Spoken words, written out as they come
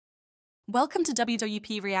Welcome to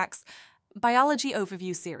WWP-Reacts Biology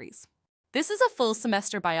Overview Series. This is a full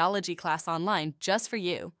semester biology class online just for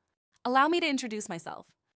you. Allow me to introduce myself.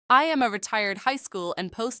 I am a retired high school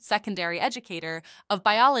and post-secondary educator of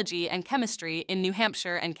biology and chemistry in New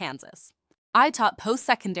Hampshire and Kansas. I taught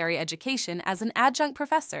post-secondary education as an adjunct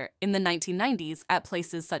professor in the 1990s at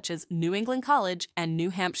places such as New England College and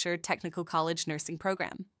New Hampshire Technical College Nursing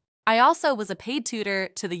Program. I also was a paid tutor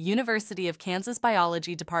to the University of Kansas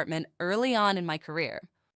Biology Department early on in my career.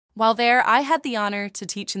 While there, I had the honor to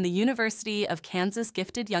teach in the University of Kansas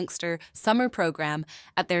Gifted Youngster Summer Program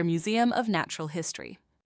at their Museum of Natural History.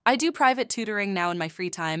 I do private tutoring now in my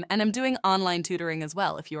free time, and I'm doing online tutoring as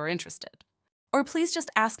well if you are interested. Or please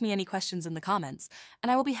just ask me any questions in the comments,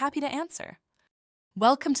 and I will be happy to answer.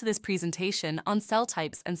 Welcome to this presentation on cell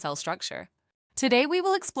types and cell structure. Today we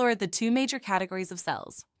will explore the two major categories of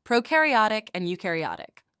cells, prokaryotic and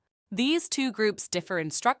eukaryotic. These two groups differ in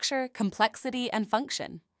structure, complexity, and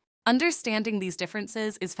function. Understanding these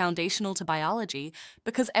differences is foundational to biology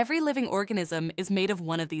because every living organism is made of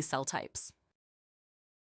one of these cell types.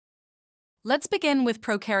 Let's begin with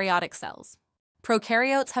prokaryotic cells.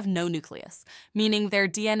 Prokaryotes have no nucleus, meaning their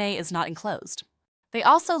DNA is not enclosed. They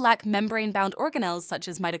also lack membrane-bound organelles such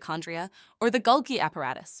as mitochondria or the Golgi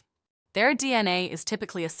apparatus. Their DNA is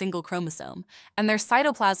typically a single chromosome, and their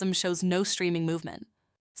cytoplasm shows no streaming movement.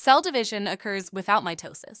 Cell division occurs without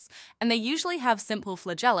mitosis, and they usually have simple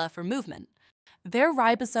flagella for movement. Their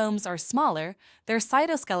ribosomes are smaller, their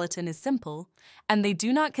cytoskeleton is simple, and they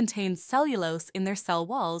do not contain cellulose in their cell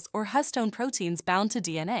walls or histone proteins bound to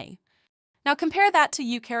DNA. Now compare that to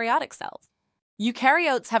eukaryotic cells.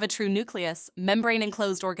 Eukaryotes have a true nucleus,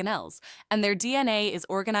 membrane-enclosed organelles, and their DNA is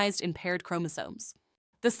organized in paired chromosomes.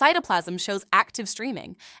 The cytoplasm shows active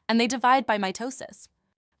streaming, and they divide by mitosis.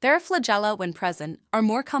 Their flagella, when present, are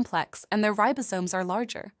more complex and their ribosomes are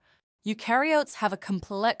larger. Eukaryotes have a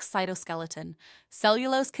complex cytoskeleton,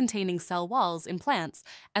 cellulose-containing cell walls in plants,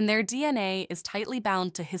 and their DNA is tightly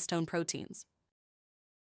bound to histone proteins.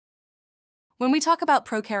 When we talk about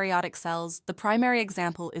prokaryotic cells, the primary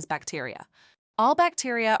example is bacteria. All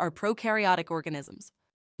bacteria are prokaryotic organisms.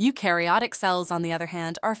 Eukaryotic cells, on the other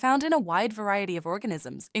hand, are found in a wide variety of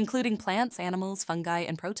organisms, including plants, animals, fungi,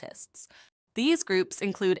 and protists. These groups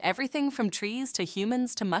include everything from trees to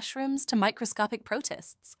humans to mushrooms to microscopic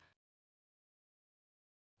protists.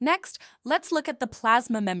 Next, let's look at the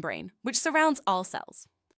plasma membrane, which surrounds all cells.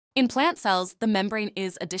 In plant cells, the membrane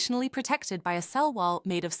is additionally protected by a cell wall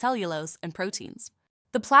made of cellulose and proteins.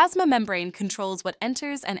 The plasma membrane controls what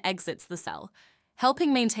enters and exits the cell,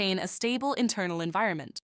 helping maintain a stable internal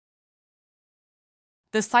environment.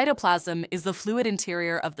 The cytoplasm is the fluid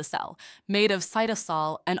interior of the cell, made of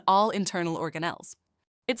cytosol and all internal organelles.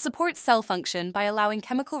 It supports cell function by allowing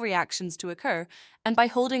chemical reactions to occur and by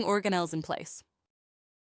holding organelles in place.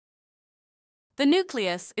 The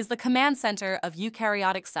nucleus is the command center of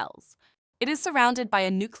eukaryotic cells. It is surrounded by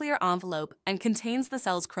a nuclear envelope and contains the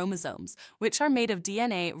cell's chromosomes, which are made of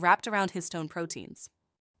DNA wrapped around histone proteins.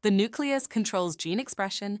 The nucleus controls gene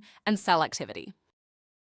expression and cell activity.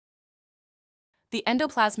 The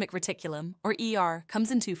endoplasmic reticulum, or ER,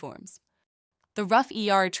 comes in two forms. The rough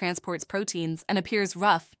ER transports proteins and appears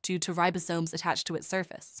rough due to ribosomes attached to its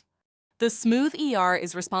surface. The smooth ER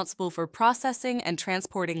is responsible for processing and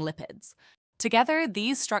transporting lipids. Together,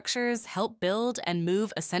 these structures help build and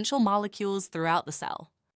move essential molecules throughout the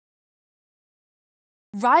cell.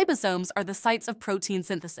 Ribosomes are the sites of protein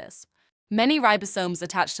synthesis. Many ribosomes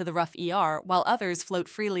attach to the rough ER, while others float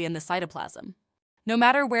freely in the cytoplasm. No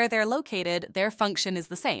matter where they're located, their function is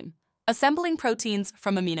the same, assembling proteins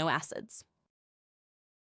from amino acids.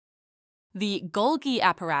 The Golgi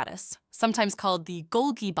apparatus, sometimes called the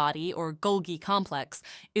Golgi body or Golgi complex,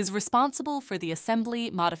 is responsible for the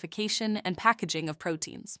assembly, modification, and packaging of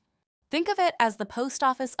proteins. Think of it as the post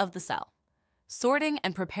office of the cell, sorting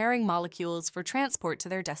and preparing molecules for transport to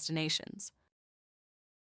their destinations.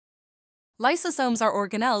 Lysosomes are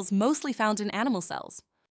organelles mostly found in animal cells.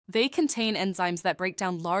 They contain enzymes that break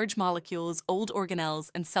down large molecules, old organelles,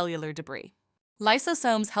 and cellular debris.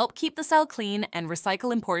 Lysosomes help keep the cell clean and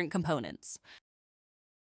recycle important components.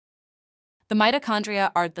 The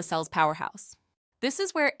mitochondria are the cell's powerhouse. This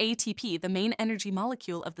is where ATP, the main energy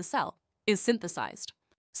molecule of the cell, is synthesized.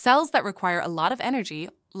 Cells that require a lot of energy,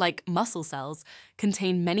 like muscle cells,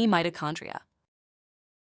 contain many mitochondria.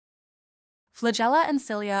 Flagella and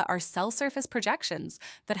cilia are cell surface projections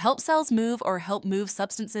that help cells move or help move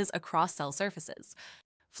substances across cell surfaces.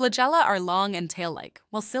 Flagella are long and tail-like,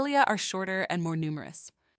 while cilia are shorter and more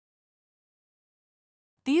numerous.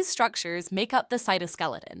 These structures make up the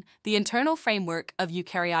cytoskeleton, the internal framework of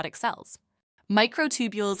eukaryotic cells.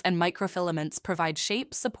 Microtubules and microfilaments provide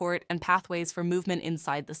shape, support, and pathways for movement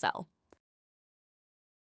inside the cell.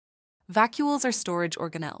 Vacuoles are storage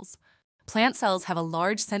organelles. Plant cells have a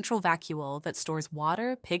large central vacuole that stores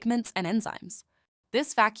water, pigments, and enzymes.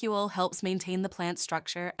 This vacuole helps maintain the plant's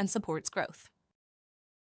structure and supports growth.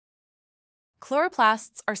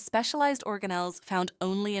 Chloroplasts are specialized organelles found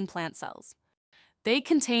only in plant cells. They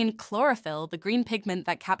contain chlorophyll, the green pigment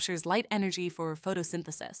that captures light energy for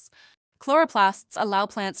photosynthesis. Chloroplasts allow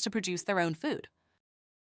plants to produce their own food.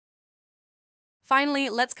 Finally,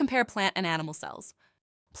 let's compare plant and animal cells.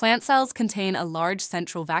 Plant cells contain a large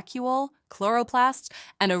central vacuole, chloroplast,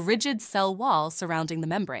 and a rigid cell wall surrounding the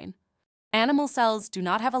membrane. Animal cells do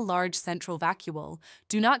not have a large central vacuole,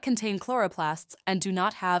 do not contain chloroplasts, and do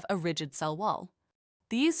not have a rigid cell wall.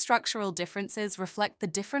 These structural differences reflect the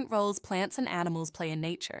different roles plants and animals play in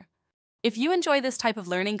nature. If you enjoy this type of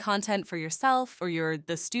learning content for yourself or you're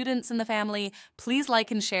the students in the family, please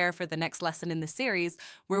like and share for the next lesson in the series,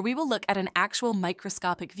 where we will look at an actual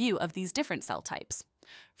microscopic view of these different cell types,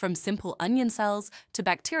 from simple onion cells to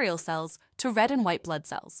bacterial cells to red and white blood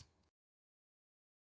cells.